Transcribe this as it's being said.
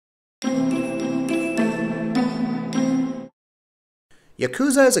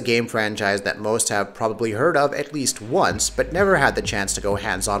Yakuza is a game franchise that most have probably heard of at least once, but never had the chance to go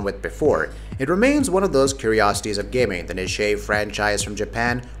hands-on with before. It remains one of those curiosities of gaming, the niche franchise from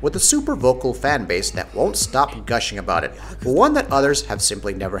Japan with a super vocal fan base that won't stop gushing about it, but one that others have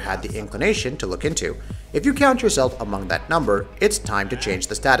simply never had the inclination to look into. If you count yourself among that number, it's time to change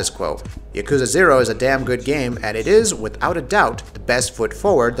the status quo. Yakuza 0 is a damn good game, and it is, without a doubt, the best foot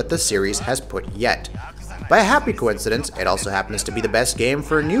forward that the series has put yet. By a happy coincidence, it also happens to be the best game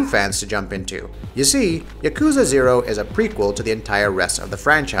for new fans to jump into. You see, Yakuza 0 is a prequel to the entire rest of the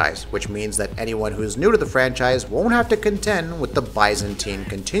franchise, which means that anyone who's new to the franchise won't have to contend with the Byzantine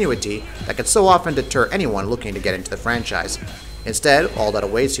continuity that can so often deter anyone looking to get into the franchise. Instead, all that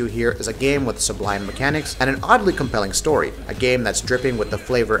awaits you here is a game with sublime mechanics and an oddly compelling story, a game that's dripping with the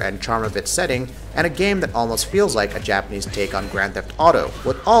flavor and charm of its setting, and a game that almost feels like a Japanese take on Grand Theft Auto,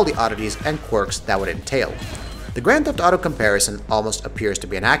 with all the oddities and quirks that would entail. The Grand Theft Auto comparison almost appears to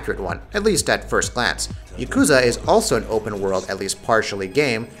be an accurate one, at least at first glance. Yakuza is also an open-world, at least partially,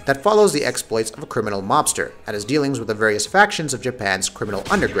 game that follows the exploits of a criminal mobster and his dealings with the various factions of Japan's criminal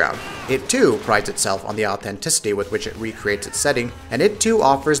underground. It too prides itself on the authenticity with which it recreates its setting, and it too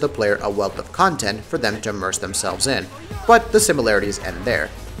offers the player a wealth of content for them to immerse themselves in. But the similarities end there.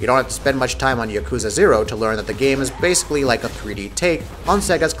 You don't have to spend much time on Yakuza 0 to learn that the game is basically like a 3D take on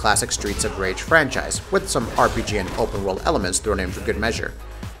Sega's classic Streets of Rage franchise, with some RPG and open-world elements thrown in for good measure.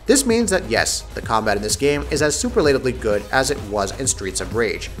 This means that yes, the combat in this game is as superlatively good as it was in Streets of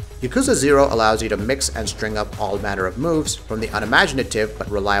Rage. Yakuza 0 allows you to mix and string up all manner of moves, from the unimaginative but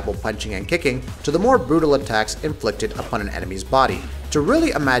reliable punching and kicking to the more brutal attacks inflicted upon an enemy's body, to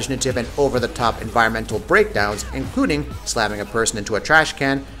really imaginative and over-the-top environmental breakdowns, including slamming a person into a trash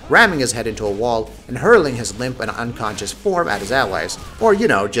can, ramming his head into a wall, and hurling his limp and unconscious form at his allies, or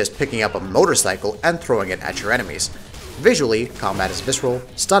just picking up a motorcycle and throwing it at your enemies. Visually, combat is visceral,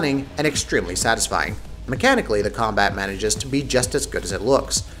 stunning, and extremely satisfying. Mechanically, the combat manages to be just as good as it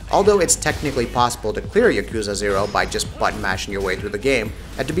looks, although it's technically possible to clear Yakuza 0 by just button mashing your way through the game,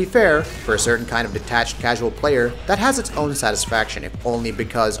 and to be fair, for a certain kind of detached casual player, that has its own satisfaction if only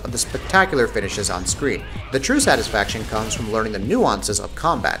because of the spectacular finishes on screen. The true satisfaction comes from learning the nuances of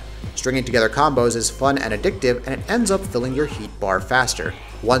combat. Stringing together combos is fun and addictive, and it ends up filling your heat bar faster.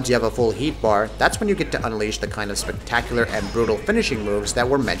 Once you have a full heat bar, that's when you get to unleash the kind of spectacular and brutal finishing moves that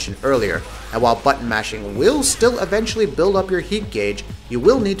were mentioned earlier. And while button mashing will still eventually build up your heat gauge, you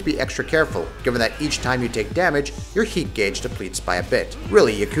will need to be extra careful, given that each time you take damage, your heat gauge depletes by a bit.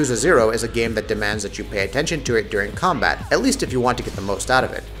 Really, Yakuza 0 is a game that demands that you pay attention to it during combat, at least if you want to get the most out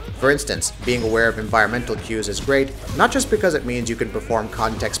of it. For instance, being aware of environmental cues is great, not just because it means you can perform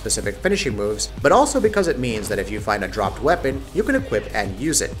context-specific finishing moves, but also because it means that if you find a dropped weapon, you can equip and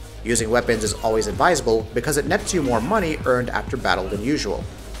use it. Using weapons is always advisable because it nets you more money earned after battle than usual.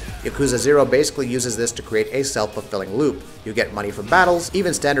 Yakuza 0 basically uses this to create a self-fulfilling loop. You get money from battles,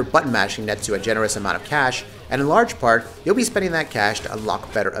 even standard button mashing nets you a generous amount of cash, and in large part, you'll be spending that cash to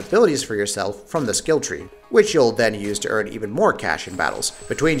unlock better abilities for yourself from the skill tree, which you'll then use to earn even more cash in battles.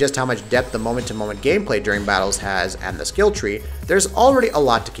 Between just how much depth the moment-to-moment gameplay during battles has and the skill tree, there's already a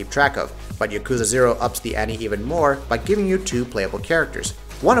lot to keep track of, but Yakuza 0 ups the ante even more by giving you two playable characters.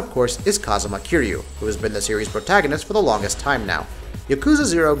 One, of course, is Kazuma Kiryu, who has been the series' protagonist for the longest time now. Yakuza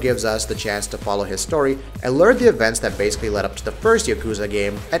 0 gives us the chance to follow his story and learn the events that basically led up to the first Yakuza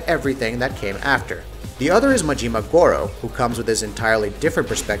game and everything that came after. The other is Majima Goro, who comes with his entirely different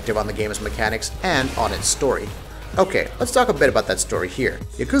perspective on the game's mechanics and on its story. Okay, let's talk a bit about that story here.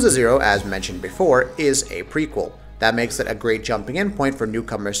 Yakuza 0, as mentioned before, is a prequel. That makes it a great jumping in point for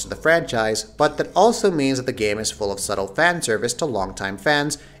newcomers to the franchise, but that also means that the game is full of subtle fan service to longtime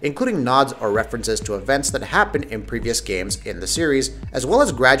fans, including nods or references to events that happened in previous games in the series, as well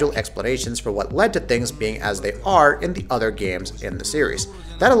as gradual explanations for what led to things being as they are in the other games in the series.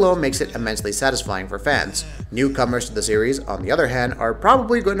 That alone makes it immensely satisfying for fans. Newcomers to the series, on the other hand, are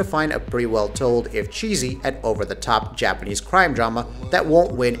probably going to find a pretty well told, if cheesy, and over-the-top Japanese crime drama that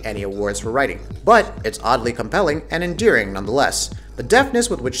won't win any awards for writing. But it's oddly compelling and endearing nonetheless. The deftness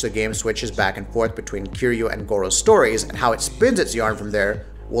with which the game switches back and forth between Kiryu and Goro's stories and how it spins its yarn from there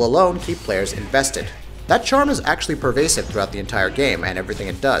will alone keep players invested. That charm is actually pervasive throughout the entire game and everything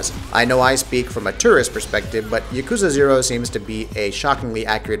it does. I know I speak from a tourist perspective, but Yakuza 0 seems to be a shockingly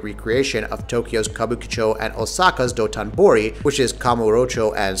accurate recreation of Tokyo's Kabukicho and Osaka's Dotonbori, which is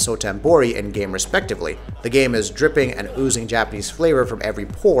Kamurocho and Sotenbori in-game respectively. The game is dripping and oozing Japanese flavor from every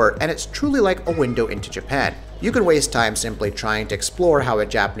pore, and it's truly like a window into Japan. You can waste time simply trying to explore how a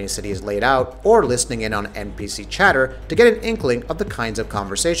Japanese city is laid out, or listening in on NPC chatter to get an inkling of the kinds of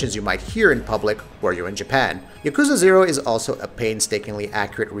conversations you might hear in public were you in Japan. Yakuza 0 is also a painstakingly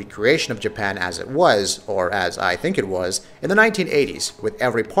accurate recreation of Japan as it was, or as I think it was, in the 1980s, with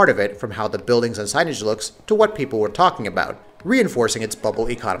every part of it from how the buildings and signage looks to what people were talking about, reinforcing its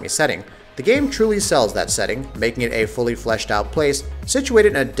bubble economy setting. The game truly sells that setting, making it a fully fleshed out place situated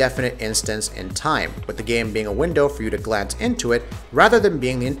in a definite instance in time, with the game being a window for you to glance into it rather than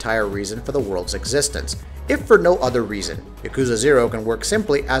being the entire reason for the world's existence. If for no other reason, Yakuza 0 can work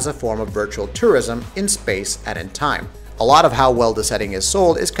simply as a form of virtual tourism in space and in time. A lot of how well the setting is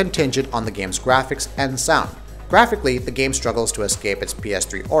sold is contingent on the game's graphics and sound. Graphically, the game struggles to escape its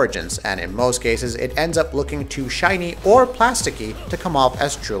PS3 origins, and in most cases it ends up looking too shiny or plasticky to come off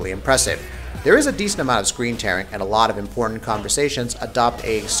as truly impressive. There is a decent amount of screen tearing, and a lot of important conversations adopt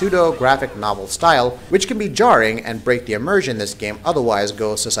a pseudo-graphic novel style, which can be jarring and break the immersion this game otherwise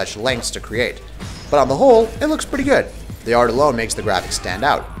goes to such lengths to create. But on the whole, it looks pretty good. The art alone makes the graphics stand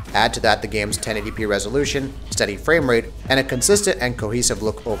out. Add to that the game's 1080p resolution, steady frame rate, and a consistent and cohesive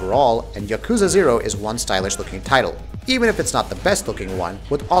look overall, and Yakuza 0 is one stylish looking title, even if it's not the best looking one,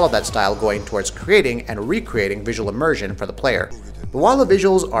 with all of that style going towards creating and recreating visual immersion for the player. But while the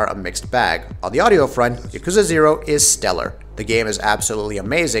visuals are a mixed bag, on the audio front, Yakuza 0 is stellar. The game is absolutely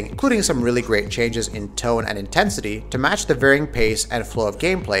amazing, including some really great changes in tone and intensity to match the varying pace and flow of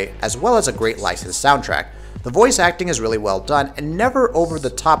gameplay, as well as a great licensed soundtrack. The voice acting is really well done and never over the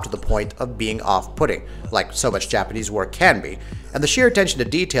top to the point of being off-putting, like so much Japanese work can be, and the sheer attention to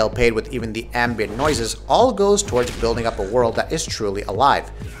detail paid with even the ambient noises all goes towards building up a world that is truly alive,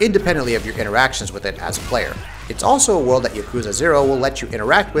 independently of your interactions with it as a player. It's also a world that Yakuza 0 will let you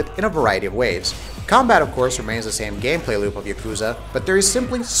interact with in a variety of ways. Combat, of course, remains the same gameplay loop of Yakuza, but there is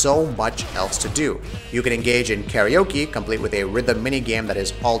simply so much else to do. You can engage in karaoke, complete with a rhythm minigame that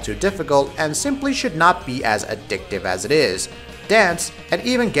is all too difficult and simply should not be as addictive as it is, dance, and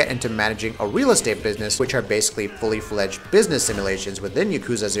even get into managing a real estate business, which are basically fully fledged business simulations within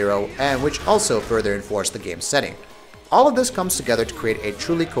Yakuza 0 and which also further enforce the game's setting. All of this comes together to create a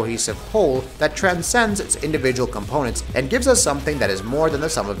truly cohesive whole that transcends its individual components and gives us something that is more than the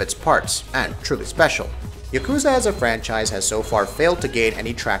sum of its parts, and truly special. Yakuza as a franchise has so far failed to gain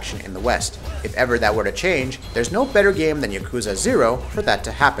any traction in the West. If ever that were to change, there's no better game than Yakuza 0 for that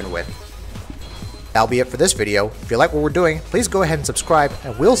to happen with. That'll be it for this video. If you like what we're doing, please go ahead and subscribe,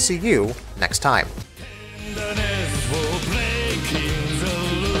 and we'll see you next time.